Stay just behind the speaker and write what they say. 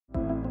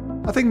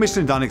I think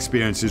Michelin Dine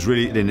Experience is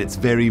really in its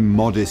very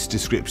modest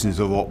descriptions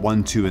of what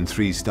 1, 2 and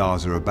 3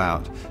 stars are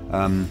about.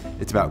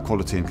 It's about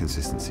quality and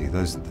consistency.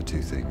 Those are the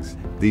two things.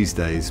 These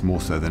days,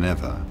 more so than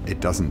ever,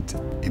 it doesn't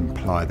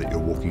imply that you're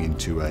walking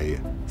into a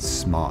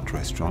smart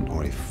restaurant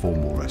or a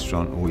formal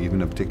restaurant or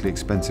even a particularly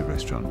expensive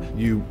restaurant.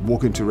 You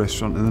walk into a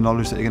restaurant in the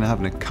knowledge that you're going to have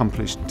an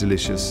accomplished,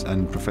 delicious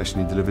and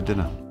professionally delivered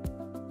dinner.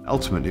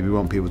 Ultimately, we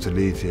want people to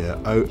leave here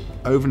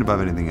over and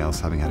above anything else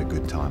having had a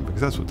good time,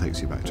 because that's what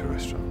takes you back to a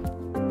restaurant.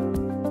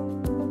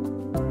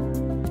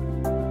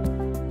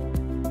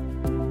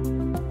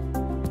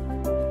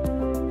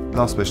 The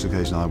last special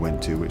occasion I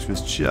went to, which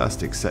was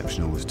just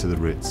exceptional, was to the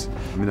Ritz.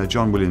 I mean,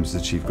 John Williams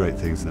has achieved great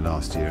things in the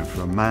last year, and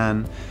for a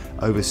man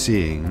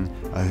overseeing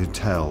a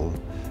hotel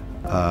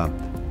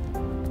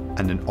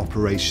and an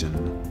operation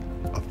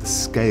of the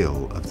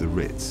scale of the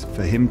Ritz,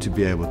 for him to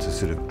be able to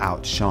sort of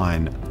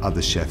outshine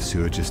other chefs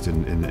who are just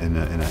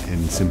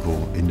in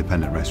simple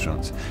independent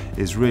restaurants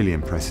is really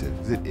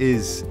impressive. It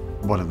is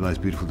one of the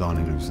most beautiful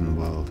dining rooms in the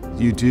world.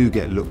 You do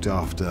get looked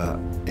after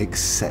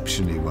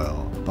exceptionally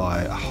well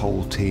by a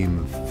whole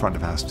team, front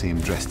of house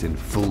team dressed in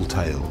full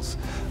tails.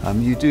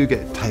 You do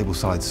get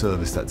tableside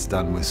service that's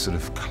done with sort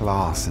of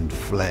class and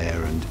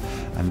flair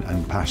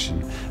and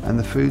passion. And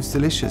the food's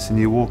delicious, and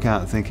you walk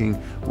out thinking,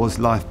 was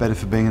life better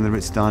for being in the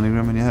Ritz dining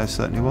room? And yeah, it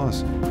certainly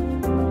was.